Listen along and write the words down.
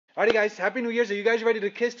Alrighty, guys, Happy New Year's. Are you guys ready to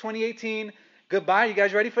kiss 2018 goodbye? You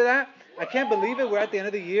guys ready for that? I can't believe it. We're at the end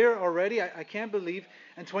of the year already. I can't believe.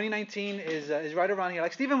 And 2019 is right around here.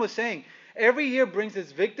 Like Stephen was saying, every year brings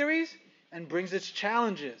its victories and brings its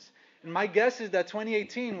challenges. And my guess is that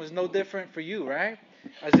 2018 was no different for you, right?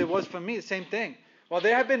 As it was for me, the same thing. While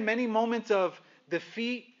there have been many moments of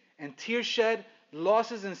defeat and tears shed,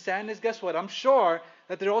 losses and sadness, guess what? I'm sure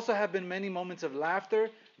that there also have been many moments of laughter,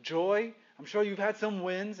 joy. I'm sure you've had some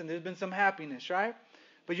wins and there's been some happiness, right?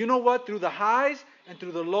 But you know what? Through the highs and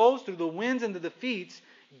through the lows, through the wins and the defeats,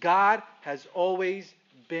 God has always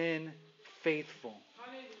been faithful.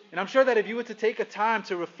 And I'm sure that if you were to take a time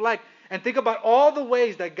to reflect and think about all the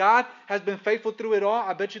ways that God has been faithful through it all,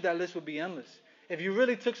 I bet you that list would be endless. If you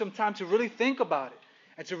really took some time to really think about it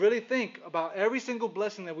and to really think about every single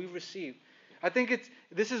blessing that we've received, I think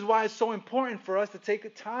this is why it's so important for us to take a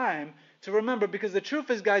time to remember, because the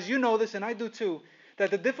truth is, guys, you know this and I do too,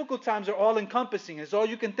 that the difficult times are all encompassing. It's all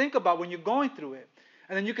you can think about when you're going through it.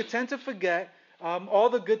 And then you could tend to forget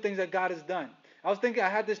all the good things that God has done. I was thinking, I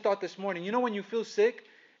had this thought this morning. You know, when you feel sick,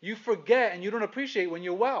 you forget and you don't appreciate when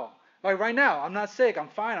you're well. Like right now, I'm not sick, I'm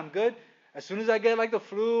fine, I'm good. As soon as I get like the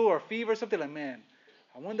flu or fever or something, like, man,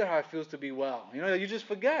 I wonder how it feels to be well. You know, you just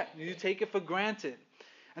forget. You take it for granted.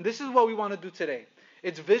 And this is what we want to do today.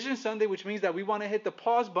 It's Vision Sunday, which means that we want to hit the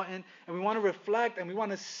pause button and we want to reflect and we want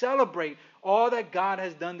to celebrate all that God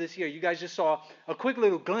has done this year. You guys just saw a quick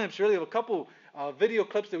little glimpse, really, of a couple video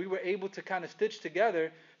clips that we were able to kind of stitch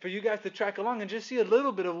together for you guys to track along and just see a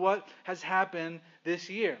little bit of what has happened this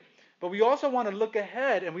year. But we also want to look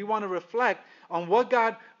ahead and we want to reflect on what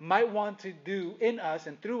God might want to do in us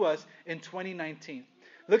and through us in 2019.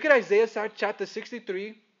 Look at Isaiah chapter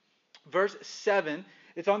 63, verse 7.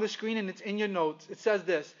 It's on the screen and it's in your notes. It says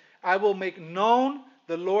this: I will make known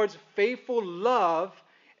the Lord's faithful love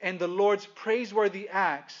and the Lord's praiseworthy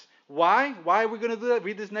acts. Why? Why are we going to do that?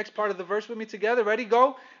 Read this next part of the verse with me together. Ready?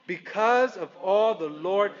 Go. Because of all the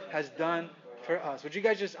Lord has done for us. Would you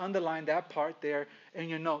guys just underline that part there in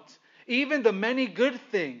your notes? Even the many good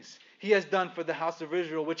things He has done for the house of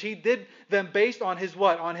Israel, which He did them based on His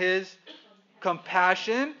what? On His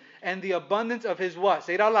compassion and the abundance of His what?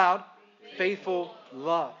 Say it out loud. Faithful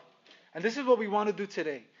love. And this is what we want to do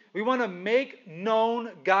today. We want to make known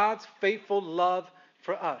God's faithful love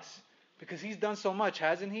for us. Because He's done so much,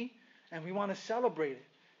 hasn't He? And we want to celebrate it.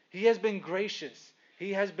 He has been gracious.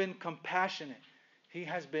 He has been compassionate. He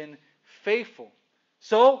has been faithful.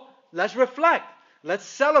 So let's reflect. Let's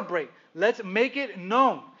celebrate. Let's make it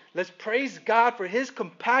known. Let's praise God for His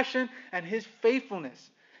compassion and His faithfulness.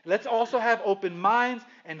 Let's also have open minds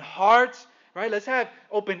and hearts, right? Let's have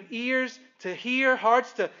open ears to hear,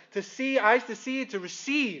 hearts to see, eyes to see, to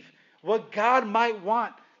receive what God might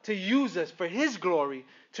want to use us for His glory,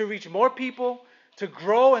 to reach more people, to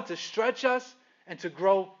grow and to stretch us, and to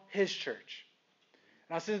grow His church.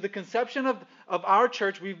 Now, since the conception of our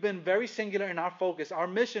church, we've been very singular in our focus. Our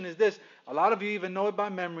mission is this. A lot of you even know it by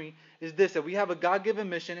memory, is this, that we have a God-given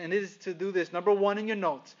mission, and it is to do this. Number one in your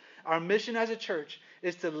notes, our mission as a church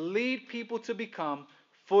is to lead people to become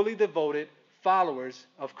fully devoted followers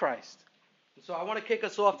of Christ. So I want to kick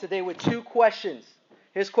us off today with two questions.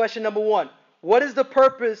 Here's question number one. What is the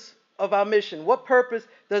purpose of our mission? What purpose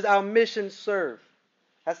does our mission serve?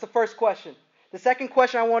 That's the first question. The second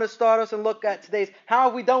question I want to start us and look at today is, how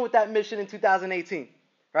have we done with that mission in 2018?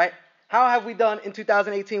 Right? How have we done in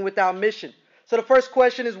 2018 with our mission? So the first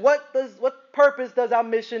question is, what purpose does our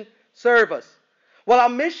mission serve us? Well, our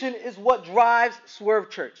mission is what drives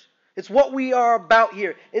Swerve Church. It's what we are about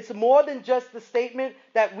here. It's more than just the statement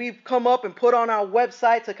that we've come up and put on our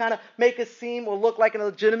website to kind of make us seem or look like a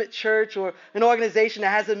legitimate church or an organization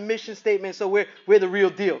that has a mission statement, so we're the real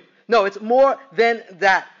deal. No, it's more than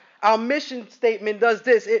that. Our mission statement does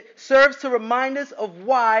this. It serves to remind us of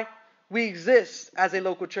why we exist as a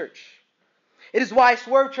local church. It is why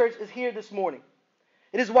Swerve Church is here this morning.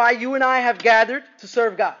 It is why you and I have gathered to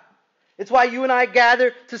serve God. It's why you and I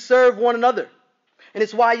gather to serve one another. And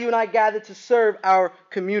it's why you and I gather to serve our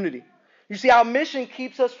community. You see, our mission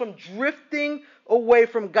keeps us from drifting away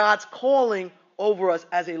from God's calling over us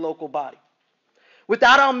as a local body.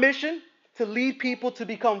 Without our mission to lead people to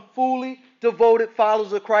become fully devoted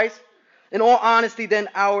followers of Christ, in all honesty, then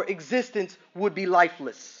our existence would be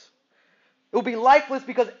lifeless. It will be lifeless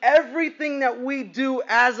because everything that we do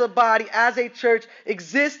as a body, as a church,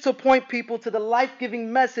 exists to point people to the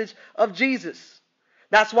life-giving message of Jesus.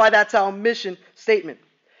 That's why that's our mission statement.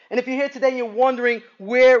 And if you're here today and you're wondering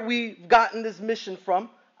where we've gotten this mission from,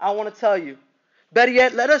 I want to tell you. Better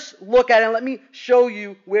yet, let us look at it and let me show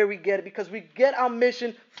you where we get it, because we get our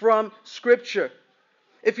mission from Scripture.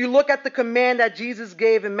 if you look at the command that Jesus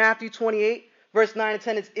gave in Matthew 28, verse 9 and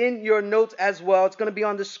 10, it's in your notes as well. It's going to be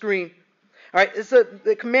on the screen. All right, it's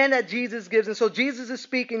the command that Jesus gives. And so Jesus is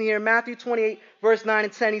speaking here in Matthew 28, verse 9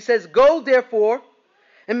 and 10. He says, "Go therefore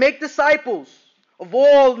and make disciples of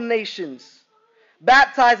all nations,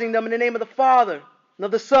 baptizing them in the name of the Father, and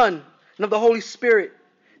of the Son, and of the Holy Spirit,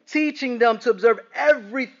 teaching them to observe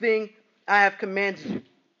everything I have commanded you."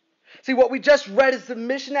 See, what we just read is the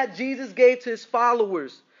mission that Jesus gave to his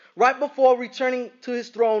followers right before returning to his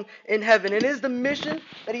throne in heaven. And it is the mission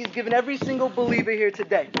that he's given every single believer here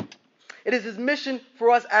today. It is his mission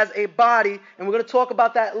for us as a body, and we're going to talk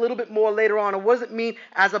about that a little bit more later on. And what does it mean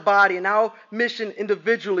as a body and our mission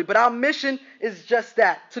individually? But our mission is just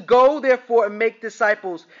that, to go, therefore, and make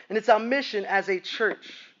disciples. And it's our mission as a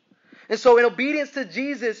church. And so in obedience to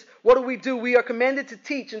Jesus, what do? We are commanded to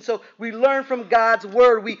teach. And so we learn from God's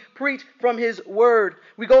word. We preach from his word.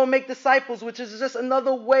 We go and make disciples, which is just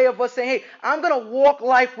another way of us saying, hey, I'm going to walk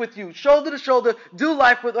life with you, shoulder to shoulder, do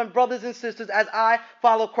life with my brothers and sisters as I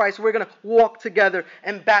follow Christ. We're going to walk together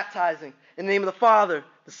and baptizing in the name of the Father,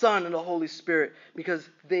 the Son, and the Holy Spirit, because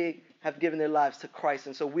they have given their lives to Christ.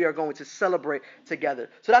 And so we are going to celebrate together.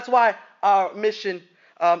 So that's why our mission,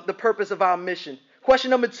 the purpose of our mission.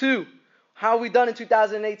 Question number 2. How have we done in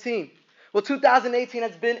 2018? Well, 2018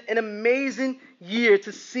 has been an amazing year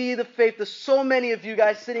to see the faith of so many of you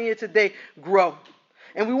guys sitting here today grow.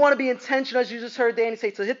 And we want to be intentional, as you just heard Danny say,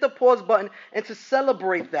 to hit the pause button and to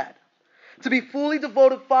celebrate that. To be fully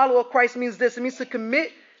devoted follower of Christ means this. It means to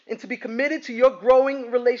commit and to be committed to your growing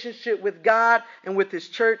relationship with God and with his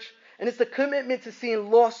church. And it's the commitment to seeing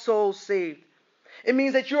lost souls saved. It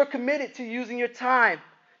means that you're committed to using your time,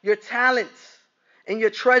 your talents, and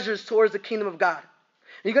your treasures towards the kingdom of God.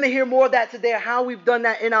 And you're going to hear more of that today, how we've done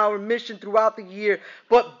that in our mission throughout the year.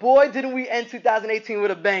 But boy, didn't we end 2018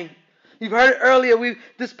 with a bang. You've heard it earlier.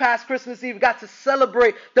 This past Christmas Eve, got to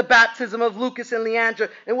celebrate the baptism of Lucas and Leandra.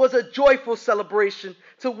 It was a joyful celebration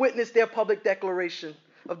to witness their public declaration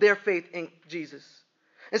of their faith in Jesus.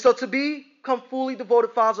 And so to become fully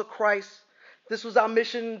devoted followers of Christ, this was our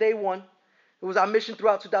mission day one. It was our mission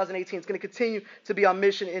throughout 2018. It's going to continue to be our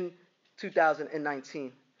mission in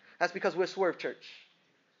 2019. That's because we're Swerve Church.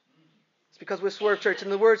 It's because we're Swerve Church.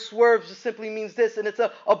 And the word swerve just simply means this, and it's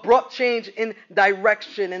an abrupt change in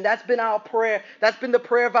direction. And that's been our prayer. That's been the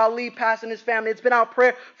prayer of our lead pastor and his family. It's been our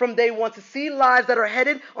prayer from day one to see lives that are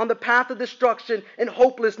headed on the path of destruction and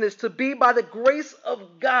hopelessness to be, by the grace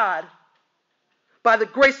of God,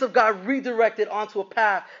 redirected onto a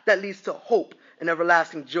path that leads to hope and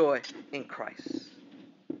everlasting joy in Christ.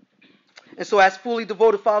 And so as fully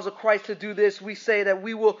devoted followers of Christ to do this, we say that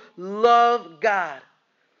we will love God,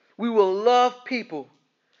 we will love people,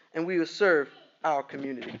 and we will serve our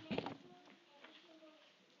community.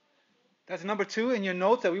 That's number 2 in your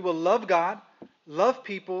notes, that we will love God, love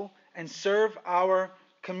people, and serve our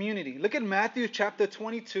community. Look at Matthew chapter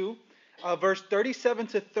 22, verse 37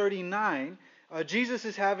 to 39. Jesus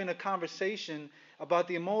is having a conversation about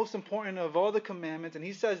the most important of all the commandments, and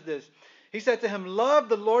he says this. He said to him, love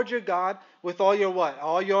the Lord your God with all your what?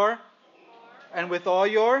 All your? And with all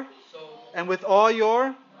your? Soul. And with all your?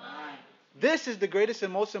 Mind. This is the greatest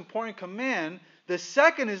and most important command. The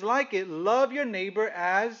second is like it. Love your neighbor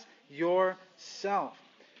as yourself.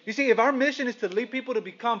 You see, if our mission is to lead people to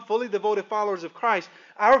become fully devoted followers of Christ,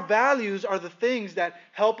 our values are the things that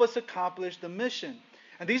help us accomplish the mission.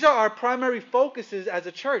 And these are our primary focuses as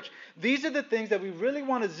a church. These are the things that we really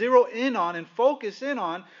want to zero in on and focus in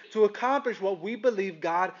on to accomplish what we believe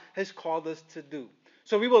God has called us to do.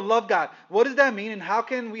 So we will love God. What does that mean, and how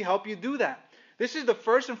can we help you do that? This is the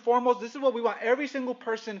first and foremost. This is what we want every single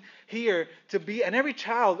person here to be, and every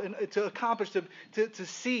child to accomplish, to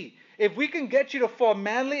see. If we can get you to fall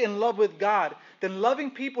madly in love with God, then loving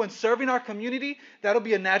people and serving our community, that'll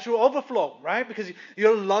be a natural overflow, right? Because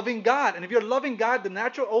you're loving God. And if you're loving God, the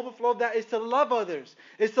natural overflow of that is to love others,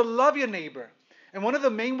 is to love your neighbor. And one of the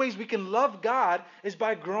main ways we can love God is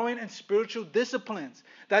by growing in spiritual disciplines.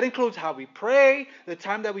 That includes how we pray, the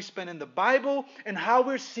time that we spend in the Bible, and how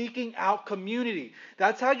we're seeking out community.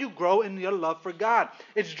 That's how you grow in your love for God.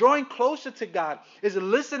 It's drawing closer to God. It's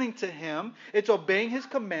listening to Him. It's obeying His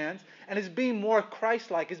commands. And it's being more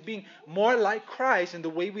Christ-like. It's being more like Christ in the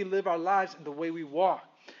way we live our lives and the way we walk.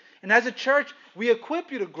 And as a church, we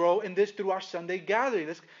equip you to grow in this through our Sunday gathering.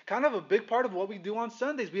 That's kind of a big part of what we do on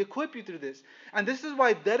Sundays. We equip you through this. And this is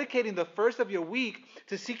why dedicating the first of your week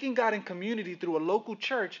to seeking God in community through a local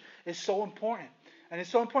church is so important. And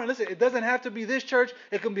it's so important. Listen, it doesn't have to be this church.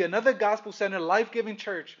 It can be another gospel-centered, life-giving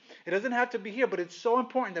church. It doesn't have to be here, but it's so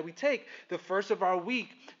important that we take the first of our week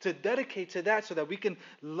to dedicate to that so that we can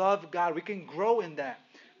love God. We can grow in that.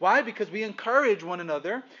 Why? Because we encourage one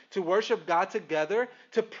another to worship God together,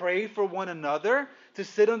 to pray for one another, to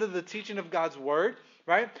sit under the teaching of God's word,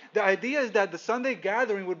 right? The idea is that the Sunday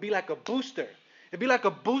gathering would be like a booster. It'd be like a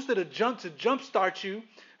booster to jumpstart you,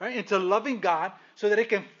 right, into loving God so that it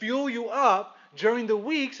can fuel you up during the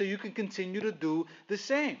week so you can continue to do the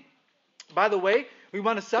same. By the way, we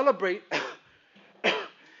want to celebrate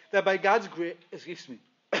that by God's grace,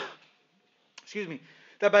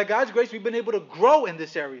 that by God's grace we've been able to grow in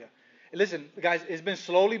this area. Listen, guys, it's been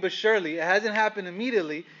slowly but surely. It hasn't happened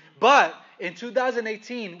immediately, but in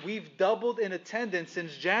 2018, we've doubled in attendance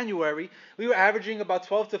since January. We were averaging about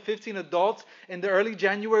 12 to 15 adults in the early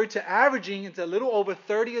January to averaging into a little over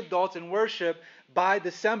 30 adults in worship by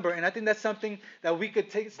December. And I think that's something that we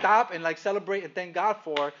could stop and celebrate and thank God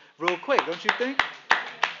for real quick, don't you think?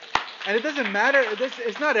 And it doesn't matter.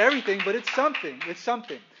 It's not everything, but it's something. It's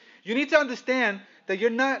something. You need to understand that you're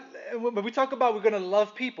not, when we talk about we're going to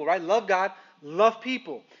love people, right? Love God, love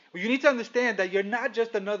people. Well, you need to understand that you're not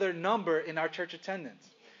just another number in our church attendance.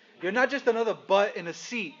 You're not just another butt in a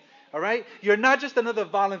seat, all right? You're not just another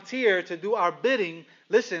volunteer to do our bidding.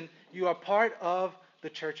 Listen, you are part of the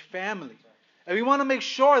church family. And we want to make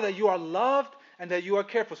sure that you are loved and that you are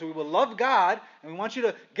careful. So we will love God, and we want you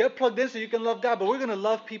to get plugged in so you can love God, but we're going to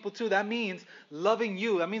love people too. That means loving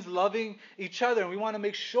you. That means loving each other, and we want to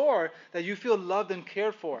make sure that you feel loved and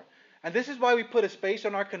cared for. And this is why we put a space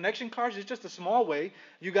on our connection cards. It's just a small way.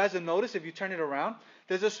 You guys will notice if you turn it around,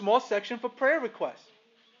 there's a small section for prayer requests.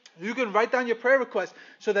 You can write down your prayer requests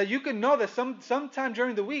so that you can know that sometime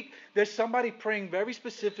during the week, there's somebody praying very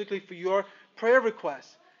specifically for your prayer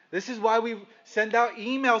requests. This is why we send out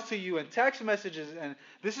emails to you and text messages, and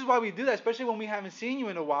this is why we do that, especially when we haven't seen you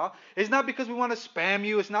in a while. It's not because we want to spam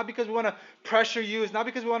you. It's not because we want to pressure you. It's not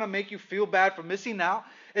because we want to make you feel bad for missing out.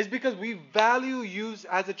 It's because we value you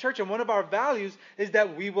as a church, and one of our values is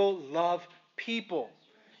that we will love people.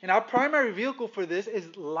 And our primary vehicle for this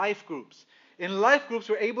is life groups. In life groups,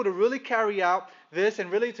 we're able to really carry out this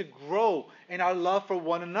and really to grow in our love for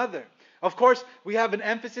one another. Of course, we have an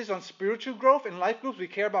emphasis on spiritual growth in life groups. We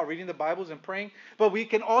care about reading the Bibles and praying, but we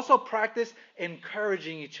can also practice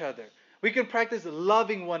encouraging each other. We can practice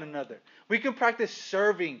loving one another. We can practice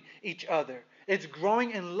serving each other. It's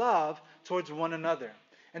growing in love towards one another.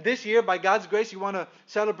 And this year, by God's grace, you want to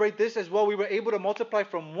celebrate this as well. We were able to multiply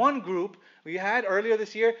from one group we had earlier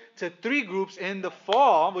this year to 3 groups in the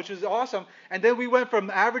fall, which was awesome. And then we went from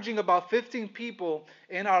averaging about 15 people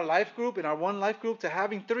in our life group, in our one life group, to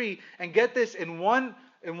having 3. And get this, in one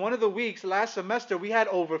of the weeks last semester, we had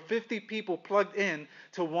over 50 people plugged in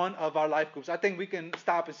to one of our life groups. I think we can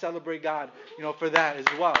stop and celebrate God, for that as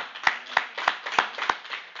well.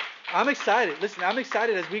 I'm excited. Listen, I'm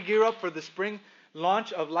excited as we gear up for the spring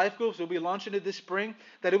launch of life groups. We'll be launching it this spring,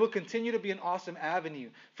 that it will continue to be an awesome avenue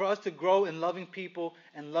for us to grow in loving people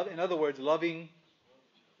and in other words, loving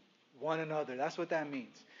one another. That's what that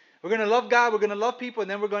means. We're going to love God, we're going to love people,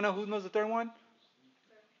 and then we're going to, who knows the third one?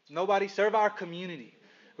 Nobody. Serve our community.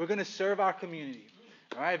 We're going to serve our community.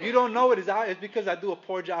 All right. If you don't know it, it's because I do a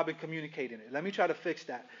poor job in communicating it. Let me try to fix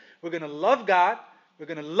that. We're going to love God, we're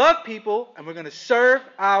going to love people, and we're going to serve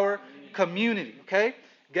our community. Okay?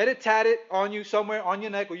 Get it tatted on you somewhere on your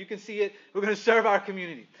neck where you can see it. We're going to serve our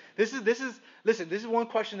community. Listen, this is one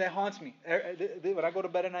question that haunts me. When I go to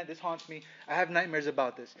bed at night, this haunts me. I have nightmares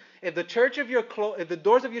about this. If the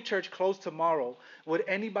doors of your church close tomorrow, would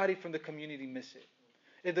anybody from the community miss it?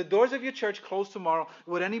 If the doors of your church close tomorrow,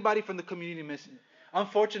 would anybody from the community miss it?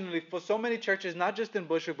 Unfortunately, for so many churches, not just in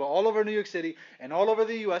Bushwick, but all over New York City and all over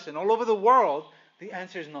the U.S. and all over the world, the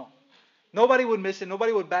answer is no. Nobody would miss it.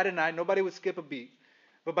 Nobody would bat an eye. Nobody would skip a beat.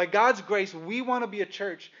 But by God's grace, we want to be a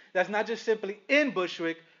church that's not just simply in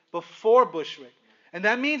Bushwick, but for Bushwick. And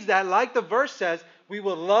that means that, like the verse says, we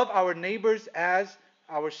will love our neighbors as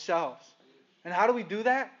ourselves. And how do we do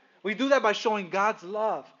that? We do that by showing God's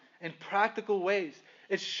love in practical ways.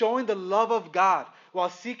 It's showing the love of God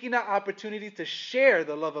while seeking that opportunity to share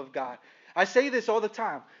the love of God. I say this all the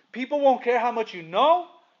time. People won't care how much you know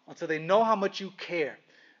until they know how much you care.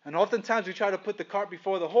 And oftentimes we try to put the cart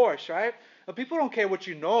before the horse, right? But people don't care what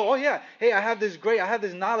you know. Oh yeah, hey, I have this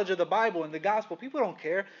knowledge of the Bible and the gospel. People don't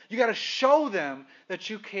care. You got to show them that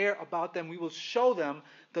you care about them. We will show them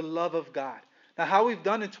the love of God. Now, how we've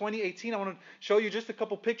done in 2018, I want to show you just a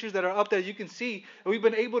couple pictures that are up there. You can see we've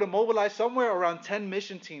been able to mobilize somewhere around 10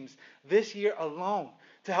 mission teams this year alone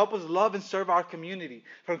to help us love and serve our community.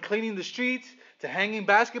 From cleaning the streets, to hanging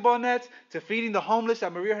basketball nets, to feeding the homeless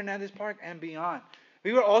at Maria Hernandez Park and beyond.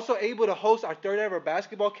 We were also able to host our third ever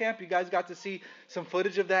basketball camp. You guys got to see some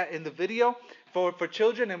footage of that in the video for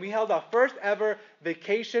children. And we held our first ever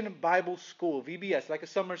Vacation Bible School, VBS, like a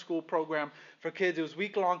summer school program for kids. It was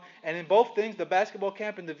week long. And in both things, the basketball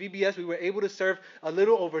camp and the VBS, we were able to serve a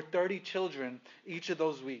little over 30 children each of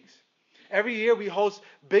those weeks. Every year we host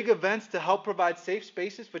big events to help provide safe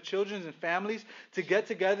spaces for children and families to get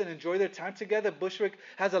together and enjoy their time together. Bushwick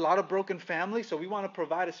has a lot of broken families, so we want to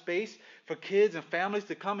provide a space for kids and families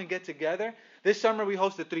to come and get together. This summer we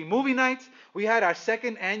hosted 3 movie nights. We had our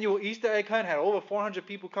second annual Easter egg hunt, had over 400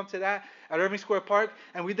 people come to that at Irving Square Park.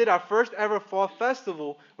 And we did our first ever fall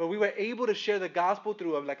festival where we were able to share the gospel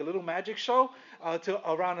through a little magic show to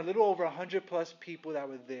around a little over 100 plus people that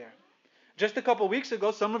were there. Just a couple weeks ago,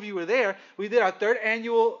 some of you were there, we did our 3rd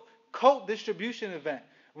annual coat distribution event.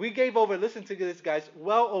 We gave over, listen to this guys,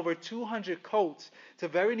 well over 200 coats to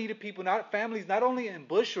very needy people, not families, not only in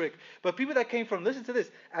Bushwick, but people that came from, listen to this,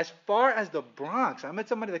 as far as the Bronx. I met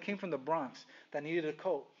somebody that came from the Bronx that needed a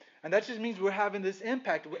coat. And that just means we're having this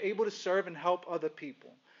impact. We're able to serve and help other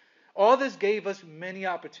people. All this gave us many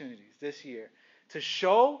opportunities this year to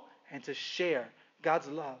show and to share God's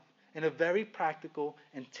love in a very practical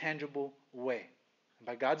and tangible way. And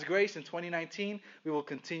by God's grace, in 2019, we will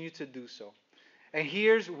continue to do so. And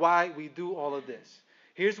here's why we do all of this.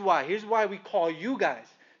 Here's why. Here's why we call you guys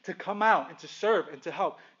to come out and to serve and to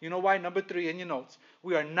help. You know why? Number 3 in your notes.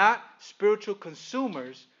 We are not spiritual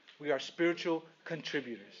consumers. We are spiritual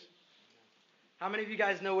contributors. How many of you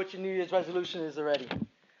guys know what your New Year's resolution is already?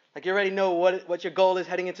 Like you already know what your goal is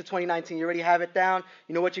heading into 2019. You already have it down.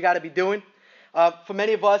 You know what you got to be doing. For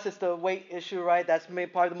many of us, it's the weight issue, right? That's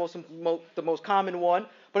probably the most common one.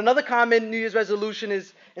 But another common New Year's resolution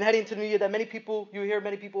is, in heading into the New Year, that you hear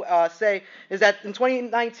many people say, is that in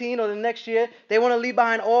 2019 or the next year, they want to leave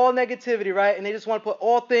behind all negativity, right? And they just want to put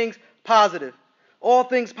all things positive. All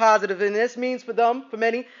things positive. And this means for them, for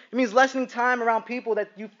many, it means lessening time around people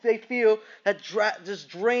that they feel that just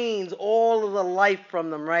drains all of the life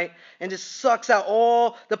from them, right? And just sucks out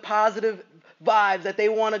all the positive vibes that they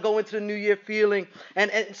want to go into the new year feeling.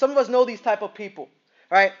 And some of us know these type of people,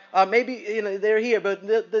 right? Maybe they're here, but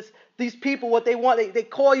these people, what they want, they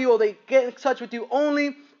call you or they get in touch with you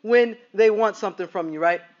only when they want something from you,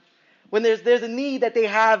 right? When there's a need that they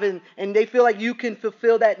have and they feel like you can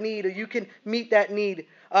fulfill that need or you can meet that need.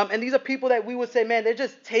 And these are people that we would say, man, they're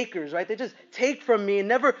just takers, right? They just take from me and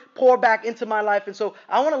never pour back into my life. And so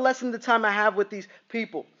I want to lessen the time I have with these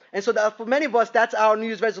people. And so for many of us, that's our New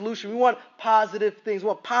Year's resolution. We want positive things. We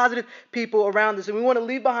want positive people around us. And we want to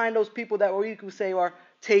leave behind those people that we could say are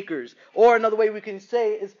takers. Or another way we can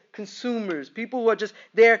say is consumers. People who are just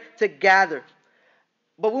there to gather.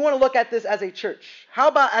 But we want to look at this as a church. How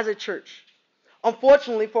about as a church?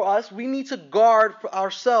 Unfortunately for us, we need to guard for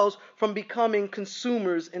ourselves from becoming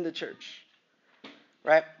consumers in the church.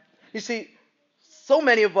 Right? You see, so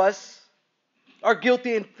many of us are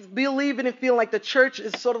guilty and believing and feeling like the church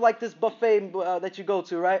is sort of like this buffet that you go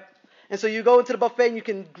to, right? And so you go into the buffet and you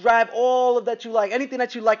can grab all of that you like, anything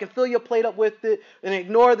that you like, and fill your plate up with it, and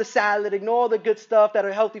ignore the salad, ignore the good stuff that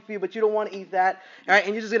are healthy for you, but you don't want to eat that, all right?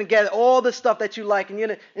 And you're just going to get all the stuff that you like, and you're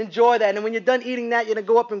going to enjoy that. And when you're done eating that, you're going to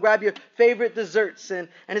go up and grab your favorite desserts, and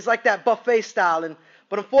it's like that buffet style.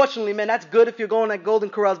 But unfortunately, man, that's good if you're going at Golden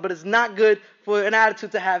Corrals, but it's not good for an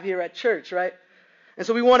attitude to have here at church, right? And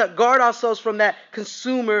so we want to guard ourselves from that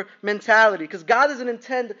consumer mentality because God doesn't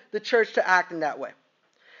intend the church to act in that way.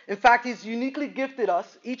 In fact, He's uniquely gifted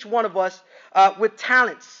us, each one of us, with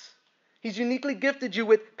talents. He's uniquely gifted you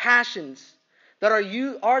with passions that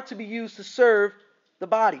are to be used to serve the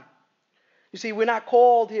body. You see, we're not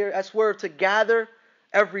called here at Swerve to gather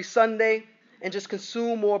every Sunday and just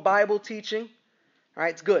consume more Bible teaching. All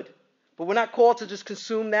right, it's good. But we're not called to just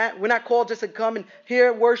consume that. We're not called just to come and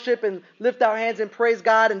hear worship and lift our hands and praise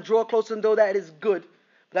God and draw close to Him, though that is good.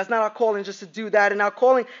 But that's not our calling, just to do that. And our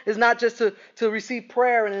calling is not just to receive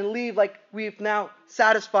prayer and then leave like we've now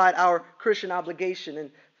satisfied our Christian obligation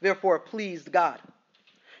and therefore pleased God.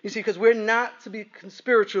 You see, because we're not to be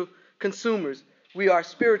spiritual consumers. We are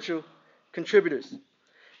spiritual contributors.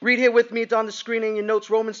 Read here with me. It's on the screen in your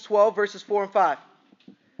notes, Romans 12, verses 4 and 5.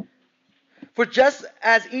 For just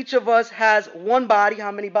as each of us has one body,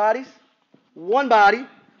 how many bodies? One body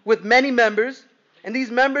with many members, and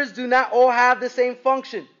these members do not all have the same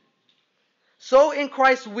function. So in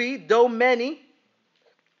Christ we, though many,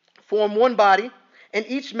 form one body, and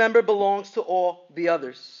each member belongs to all the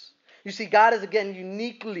others. You see, God has again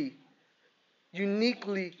uniquely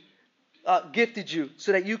gifted you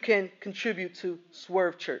so that you can contribute to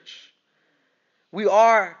Swerve Church. We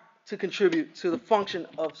are to contribute to the function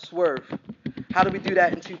of Swerve. How do we do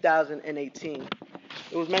that in 2018?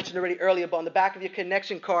 It was mentioned already earlier, but on the back of your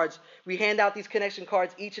connection cards, we hand out these connection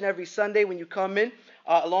cards each and every Sunday when you come in,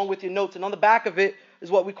 along with your notes. And on the back of it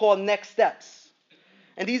is what we call next steps.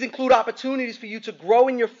 And these include opportunities for you to grow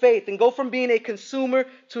in your faith and go from being a consumer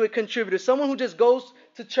to a contributor. Someone who just goes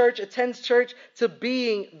to church, attends church, to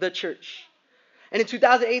being the church. And in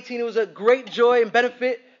 2018, it was a great joy and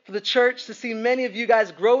benefit for the church to see many of you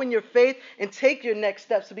guys grow in your faith and take your next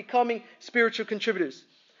steps to becoming spiritual contributors.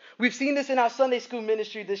 We've seen this in our Sunday school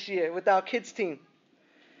ministry this year with our kids team.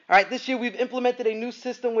 All right, this year we've implemented a new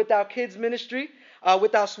system with our kids ministry,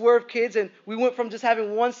 with our Swerve kids, and we went from just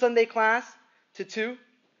having one Sunday class to 2,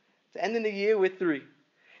 to ending the year with 3.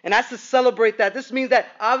 And that's to celebrate that. This means that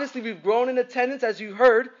obviously we've grown in attendance, as you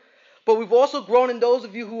heard, but we've also grown in those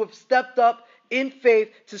of you who have stepped up in faith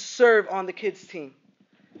to serve on the kids team.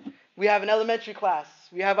 We have an elementary class,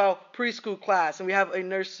 we have our preschool class, and we have a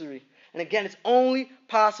nursery. And again, it's only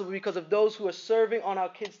possible because of those who are serving on our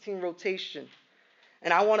kids team rotation.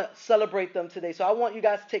 And I want to celebrate them today. So I want you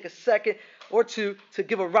guys to take a second or two to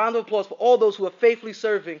give a round of applause for all those who are faithfully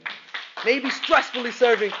serving, maybe stressfully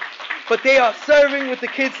serving, but they are serving with the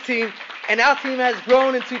kids team. And our team has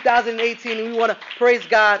grown in 2018, and we want to praise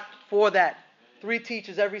God for that. 3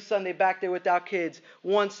 teachers every Sunday back there with our kids.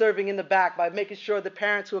 1 serving in the back by making sure the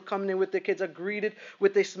parents who are coming in with their kids are greeted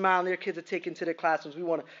with a smile and their kids are taken to their classrooms. We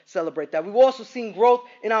want to celebrate that. We've also seen growth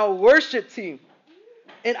in our worship team.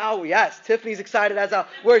 Tiffany's excited as our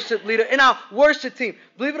worship leader. In our worship team.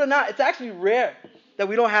 Believe it or not, it's actually rare that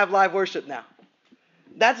we don't have live worship now.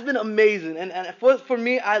 That's been amazing. And for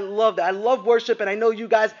me, I love that. I love worship, and I know you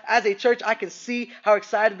guys, as a church, I can see how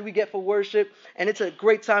excited we get for worship, and it's a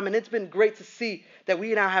great time, and it's been great to see that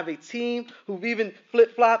we now have a team who've even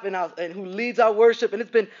flip-flop and who leads our worship, and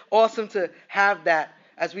it's been awesome to have that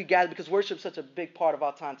as we gather, because worship's such a big part of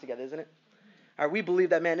our time together, isn't it? All right, we believe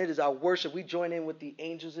that, man, it is our worship. We join in with the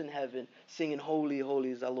angels in heaven singing, "Holy, holy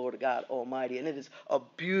is our Lord God Almighty." And it is a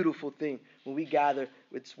beautiful thing when we gather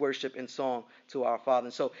with worship and song to our Father.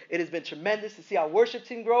 And so it has been tremendous to see our worship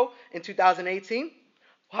team grow in 2018.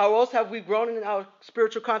 How else have we grown in our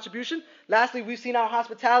spiritual contribution? Lastly, we've seen our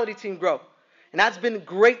hospitality team grow. And that's been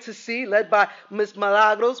great to see, led by Miss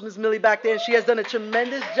Milagros, Miss Millie back there. And she has done a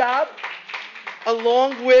tremendous job,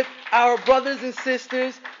 along with our brothers and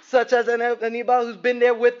sisters, such as Anibal, who's been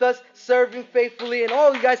there with us, serving faithfully, and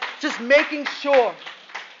all you guys, just making sure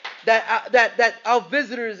that our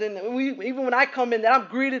visitors, and even when I come in, that I'm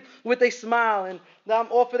greeted with a smile, and that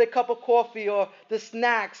I'm offered a cup of coffee or the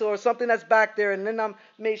snacks or something that's back there, and then I'm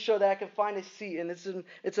made sure that I can find a seat, and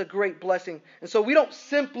it's a great blessing. And so we don't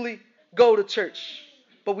simply go to church,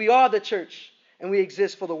 but we are the church, and we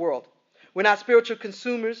exist for the world. We're not spiritual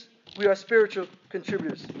consumers, we are spiritual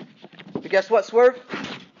contributors. But guess what, Swerve?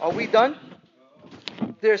 Are we done?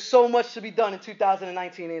 There's so much to be done in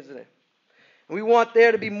 2019, isn't it? And we want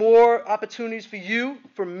there to be more opportunities for you,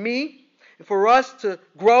 for me, and for us to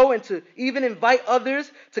grow and to even invite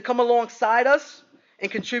others to come alongside us and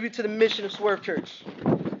contribute to the mission of Swerve Church.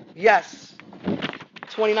 Yes,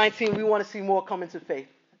 2019, we want to see more come into faith.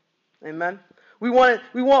 Amen. We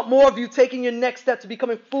want more of you taking your next step to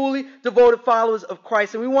becoming fully devoted followers of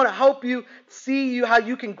Christ. And we want to help you see how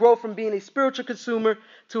you can grow from being a spiritual consumer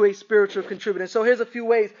to a spiritual contributor. And so here's a few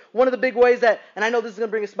ways. One of the big ways that, and I know this is going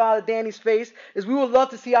to bring a smile to Danny's face, is we would love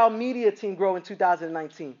to see our media team grow in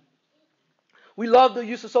 2019. We love the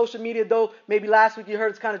use of social media, though maybe last week you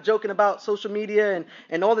heard us kind of joking about social media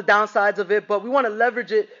and all the downsides of it. But we want to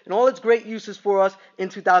leverage it and all its great uses for us in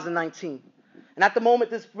 2019. And at the moment,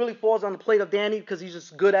 this really falls on the plate of Danny because he's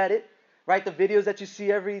just good at it, right? The videos that you see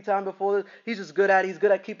every time before, he's just good at it. He's good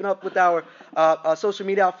at keeping up with our social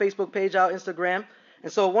media, our Facebook page, our Instagram.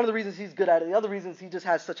 And so one of the reasons he's good at it, the other reason is he just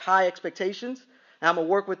has such high expectations. And I'm going to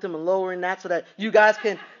work with him and lowering that so that you guys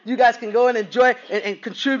can go and enjoy and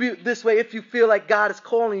contribute this way if you feel like God is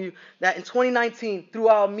calling you, that in 2019, through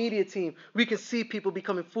our media team, we can see people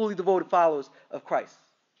becoming fully devoted followers of Christ.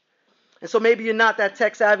 And so maybe you're not that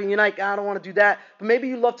tech savvy and you're like, I don't want to do that. But maybe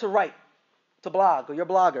you love to write, to blog, or you're a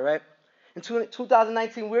blogger, right? In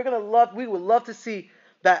 2019, we would love to see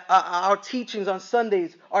that our teachings on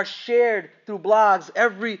Sundays are shared through blogs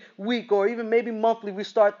every week or even maybe monthly. We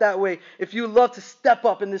start that way. If you love to step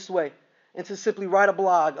up in this way and to simply write a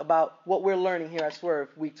blog about what we're learning here at Swerve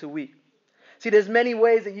week to week. See, there's many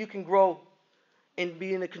ways that you can grow in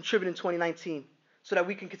being a contributor in 2019 so that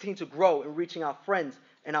we can continue to grow in reaching our friends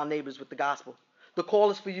and our neighbors with the gospel. The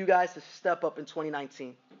call is for you guys to step up in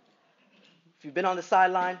 2019. If you've been on the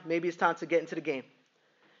sideline, maybe it's time to get into the game.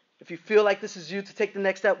 If you feel like this is you to take the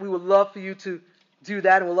next step, we would love for you to do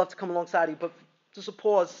that, and we'd love to come alongside you. But just a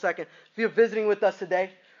pause a second. If you're visiting with us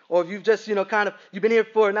today, or if you've just, you've been here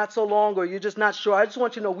for not so long, or you're just not sure, I just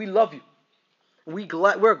want you to know we love you.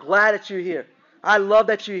 We're glad that you're here. I love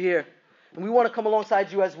that you're here. And we want to come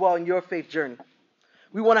alongside you as well in your faith journey.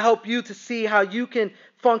 We want to help you to see how you can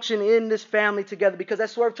function in this family together. Because at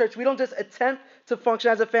Swerve Church, we don't just attempt to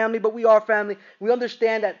function as a family, but we are family. We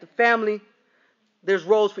understand that the family, there's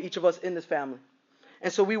roles for each of us in this family.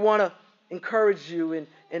 And so we want to encourage you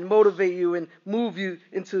and motivate you and move you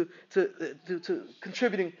into to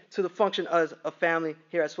contributing to the function as a family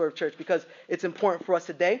here at Swerve Church, because it's important for us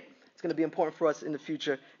today. It's going to be important for us in the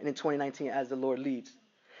future and in 2019 as the Lord leads.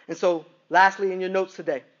 And so, lastly, in your notes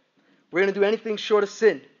today, we're going to do anything short of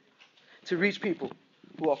sin to reach people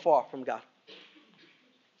who are far from God.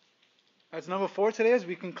 As number 4 today, as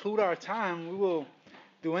we conclude our time, we will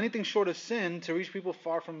do anything short of sin to reach people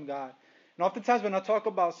far from God. And oftentimes when I talk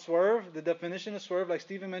about swerve, the definition of swerve, like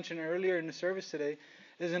Stephen mentioned earlier in the service today,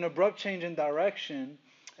 is an abrupt change in direction.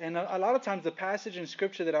 And a lot of times the passage in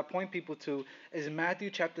Scripture that I point people to is Matthew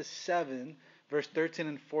chapter 7, verse 13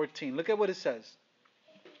 and 14. Look at what it says.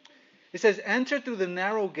 It says, "Enter through the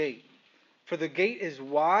narrow gate, for the gate is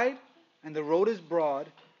wide and the road is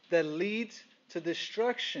broad that leads to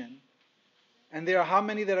destruction. And there are how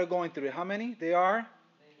many that are going through it?" How many? There are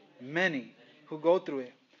many who go through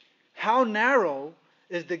it. "How narrow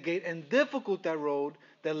is the gate and difficult that road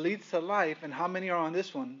that leads to life, and how many are on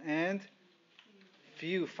this one? And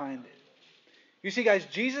few find it." You see, guys,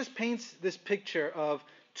 Jesus paints this picture of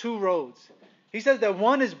 2 roads. He says that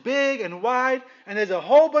one is big and wide, and there's a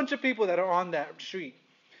whole bunch of people that are on that street.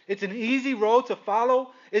 It's an easy road to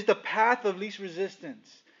follow. It's the path of least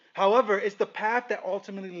resistance. However, it's the path that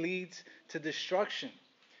ultimately leads to destruction.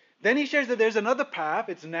 Then he shares that there's another path.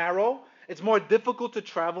 It's narrow. It's more difficult to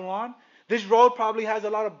travel on. This road probably has a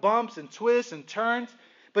lot of bumps and twists and turns.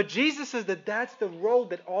 But Jesus says that that's the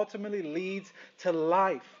road that ultimately leads to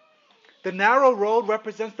life. The narrow road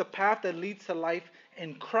represents the path that leads to life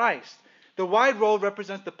in Christ. The wide road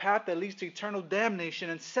represents the path that leads to eternal damnation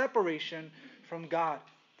and separation from God.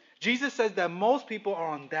 Jesus says that most people are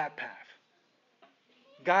on that path.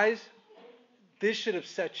 Guys, this should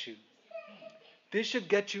upset you. This should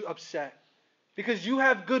get you upset. Because you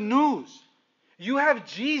have good news. You have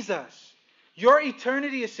Jesus. Your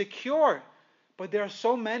eternity is secure. But there are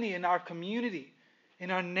so many in our community,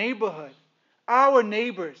 in our neighborhood, our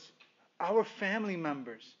neighbors, our family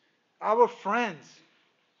members, our friends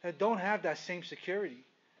that don't have that same security.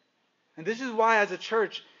 And this is why as a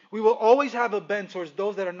church, we will always have a bent towards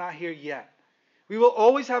those that are not here yet. We will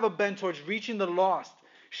always have a bent towards reaching the lost,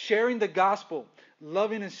 sharing the gospel,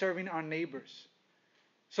 loving and serving our neighbors.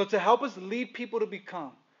 So to help us lead people to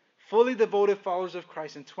become fully devoted followers of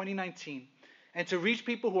Christ in 2019, and to reach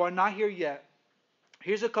people who are not here yet,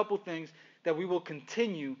 here's a couple things that we will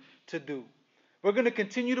continue to do. We're going to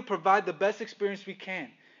continue to provide the best experience we can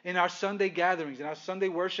in our Sunday gatherings, in our Sunday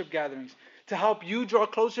worship gatherings, to help you draw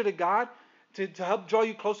closer to God, to help draw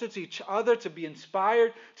you closer to each other, to be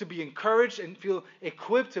inspired, to be encouraged, and feel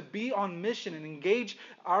equipped to be on mission and engage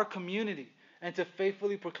our community, and to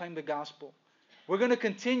faithfully proclaim the gospel. We're going to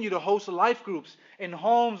continue to host life groups in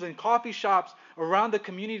homes and coffee shops around the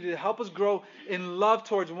community to help us grow in love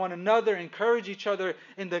towards one another, encourage each other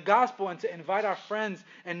in the gospel, and to invite our friends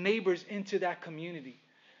and neighbors into that community.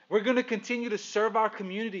 We're going to continue to serve our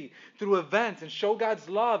community through events and show God's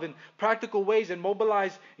love in practical ways, and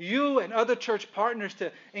mobilize you and other church partners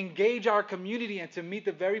to engage our community and to meet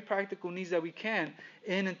the very practical needs that we can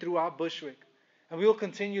in and throughout Bushwick. And we will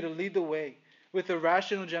continue to lead the way with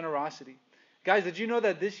irrational generosity. Guys, did you know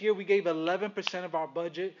that this year we gave 11% of our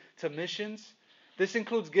budget to missions? This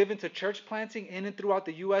includes giving to church planting in and throughout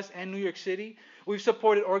the U.S. and New York City. We've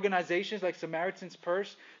supported organizations like Samaritan's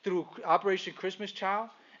Purse through Operation Christmas Child,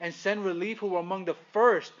 and Send Relief, who were among the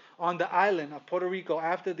first on the island of Puerto Rico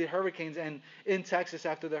after the hurricanes, and in Texas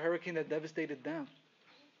after the hurricane that devastated them.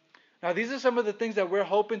 Now, these are some of the things that we're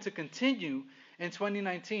hoping to continue in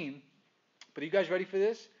 2019. But are you guys ready for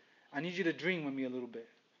this? I need you to dream with me a little bit.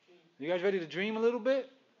 You guys ready to dream a little bit?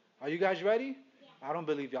 Are you guys ready? Yeah. I don't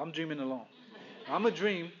believe you. I'm dreaming alone. I'm a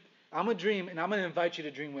dream, and I'm going to invite you to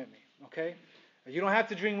dream with me, okay? You don't have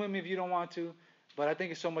to dream with me if you don't want to, but I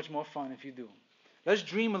think it's so much more fun if you do. Let's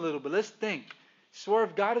dream a little bit. Let's think.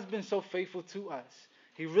 Swerve, God has been so faithful to us.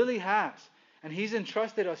 He really has. And He's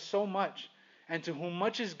entrusted us so much. And to whom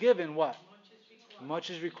much is given, what? Much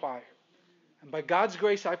is required. And by God's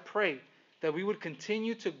grace, I pray that we would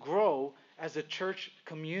continue to grow as a church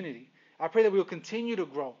community. I pray that we will continue to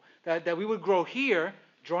grow. That we would grow here,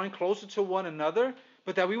 drawing closer to one another,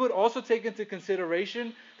 but that we would also take into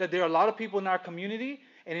consideration that there are a lot of people in our community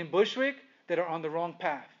and in Bushwick that are on the wrong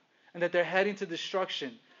path, and that they're heading to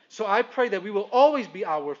destruction. So I pray that we will always be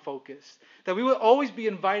outward focused, that we will always be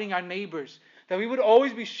inviting our neighbors, that we would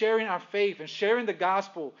always be sharing our faith and sharing the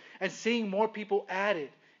gospel and seeing more people added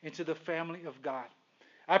into the family of God.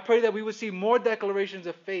 I pray that we would see more declarations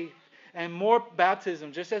of faith and more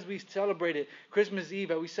baptism, just as we celebrated Christmas Eve,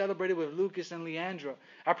 that we celebrated with Lucas and Leandra.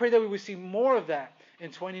 I pray that we would see more of that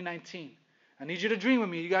in 2019. I need you to dream with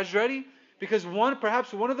me. You guys ready? Because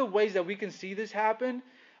perhaps one of the ways that we can see this happen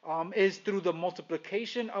is through the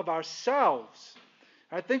multiplication of ourselves.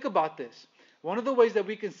 All right, think about this. One of the ways that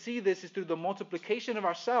we can see this is through the multiplication of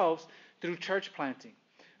ourselves through church planting.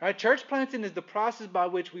 All right, church planting is the process by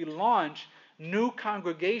which we launch new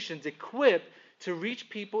congregations equipped to reach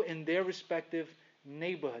people in their respective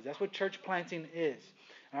neighborhoods. That's what church planting is.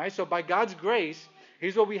 All right, so by God's grace,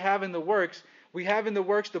 here's what we have in the works. We have in the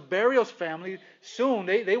works the Barrios family. Soon,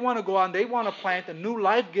 they want to go out and they want to plant a new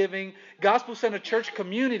life-giving, gospel-centered church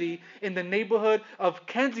community in the neighborhood of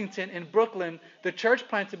Kensington in Brooklyn. The church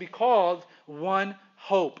plant to be called One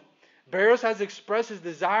Hope. Barrios has expressed his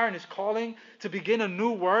desire and his calling to begin a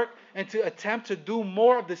new work and to attempt to do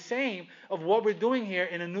more of the same of what we're doing here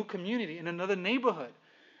in a new community, in another neighborhood.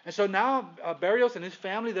 And so now Barrios and his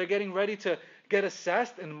family, they're getting ready to get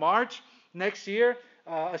assessed in March next year.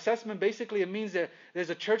 Assessment, basically, it means that there's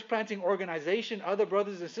a church planting organization, other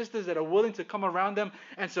brothers and sisters that are willing to come around them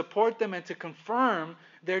and support them and to confirm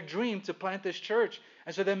their dream to plant this church.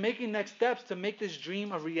 And so they're making next steps to make this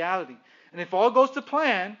dream a reality. And if all goes to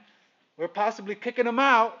plan, we're possibly kicking him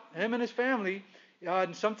out, him and his family,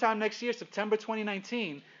 sometime next year, September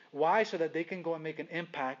 2019. Why? So that they can go and make an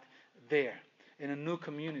impact there in a new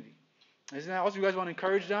community. Isn't that also? You guys want to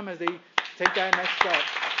encourage them as they take that next step?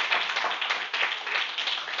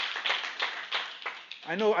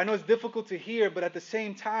 I know it's difficult to hear, but at the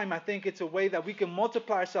same time, I think it's a way that we can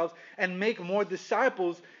multiply ourselves and make more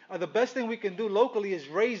disciples. The best thing we can do locally is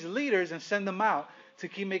raise leaders and send them out to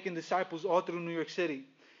keep making disciples all through New York City.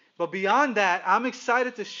 But beyond that, I'm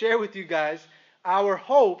excited to share with you guys our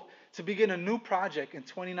hope to begin a new project in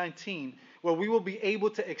 2019 where we will be able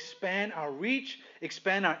to expand our reach,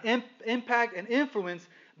 expand our impact and influence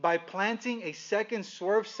by planting a second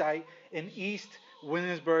Swerve site in East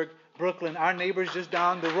Williamsburg, Brooklyn, our neighbors just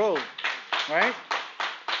down the road, right?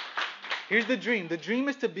 Here's the dream. The dream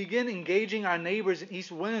is to begin engaging our neighbors in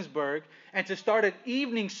East Williamsburg and to start an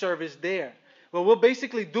evening service there. Well, we'll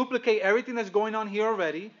basically duplicate everything that's going on here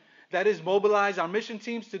already. That is, mobilize our mission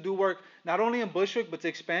teams to do work not only in Bushwick, but to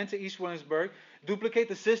expand to East Williamsburg, duplicate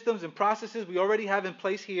the systems and processes we already have in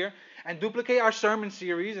place here, and duplicate our sermon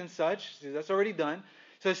series and such. That's already done.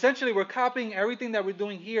 So essentially, we're copying everything that we're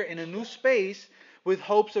doing here in a new space with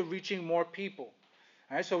hopes of reaching more people.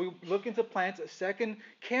 All right, so we're looking to plant a second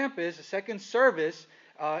campus, a second service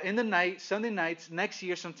in the night, Sunday nights, next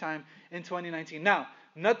year sometime in 2019. Now,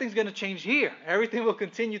 nothing's going to change here. Everything will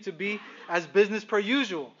continue to be as business per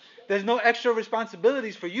usual. There's no extra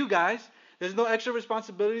responsibilities for you guys. There's no extra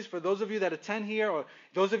responsibilities for those of you that attend here or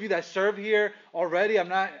those of you that serve here already. I'm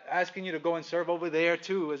not asking you to go and serve over there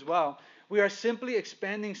too as well. We are simply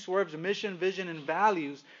expanding Swerve's mission, vision, and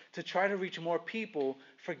values to try to reach more people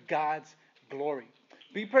for God's glory.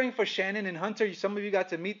 Be praying for Shannon and Hunter. Some of you got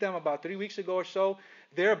to meet them about 3 weeks ago or so.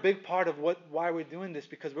 They're a big part of why we're doing this,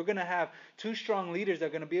 because we're going to have two strong leaders that are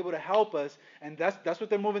going to be able to help us, and that's what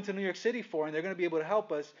they're moving to New York City for, and they're going to be able to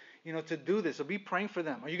help us, to do this. So be praying for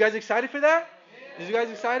them. Are you guys excited for that? Yeah. Are you guys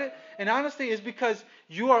excited? And honestly, it's because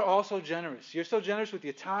you are also generous. You're so generous with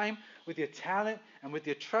your time, with your talent, and with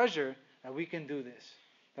your treasure that we can do this.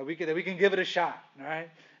 That we can give it a shot, all right?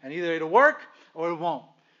 And either it'll work or it won't.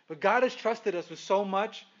 But God has trusted us with so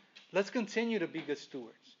much. Let's continue to be good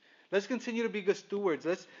stewards. Let's continue to be good stewards.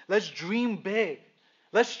 Let's dream big.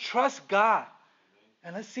 Let's trust God.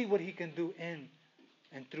 And let's see what He can do in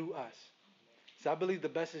and through us. So I believe the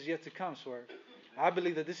best is yet to come, Swerve. I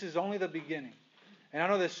believe that this is only the beginning. And I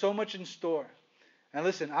know there's so much in store. And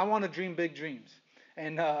listen, I want to dream big dreams.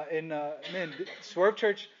 And man, Swerve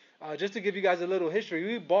Church, just to give you guys a little history,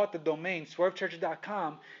 we bought the domain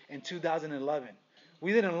swervechurch.com in 2011.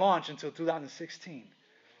 We didn't launch until 2016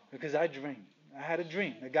 because I dreamed. I had a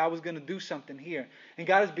dream that God was going to do something here. And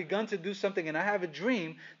God has begun to do something, and I have a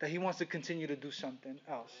dream that He wants to continue to do something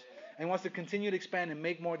else. And He wants to continue to expand and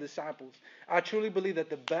make more disciples. I truly believe that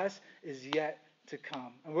the best is yet to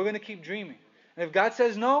come. And we're going to keep dreaming. And if God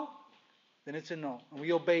says no, then it's a no. And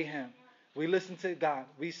we obey Him. We listen to God.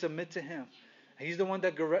 We submit to Him. He's the one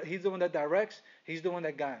that directs. He's the one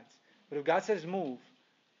that guides. But if God says move,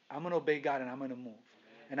 I'm going to obey God and I'm going to move.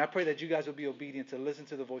 And I pray that you guys will be obedient to listen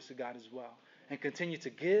to the voice of God as well. And continue to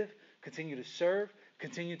give, continue to serve,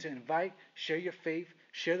 continue to invite, share your faith,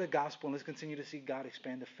 Share the gospel, and let's continue to see God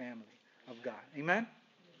expand the family of God. Amen?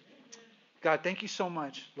 God, thank you so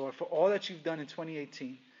much, Lord, for all that you've done in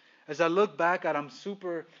 2018. As I look back, God, I'm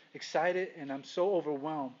super excited and I'm so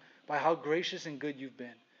overwhelmed by how gracious and good you've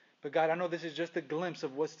been. But God, I know this is just a glimpse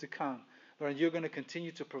of what's to come. Lord, you're going to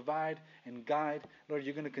continue to provide and guide. Lord,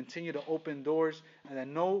 you're going to continue to open doors and that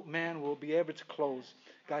no man will be able to close.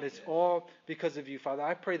 God, it's all because of you, Father.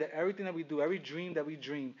 I pray that everything that we do, every dream that we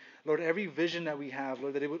dream, Lord, every vision that we have,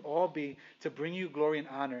 Lord, that it would all be to bring you glory and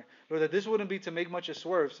honor. Lord, that this wouldn't be to make much of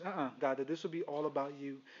swerves. God, that this would be all about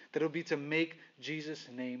you. That it would be to make Jesus'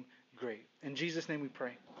 name great. In Jesus' name we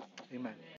pray. Amen.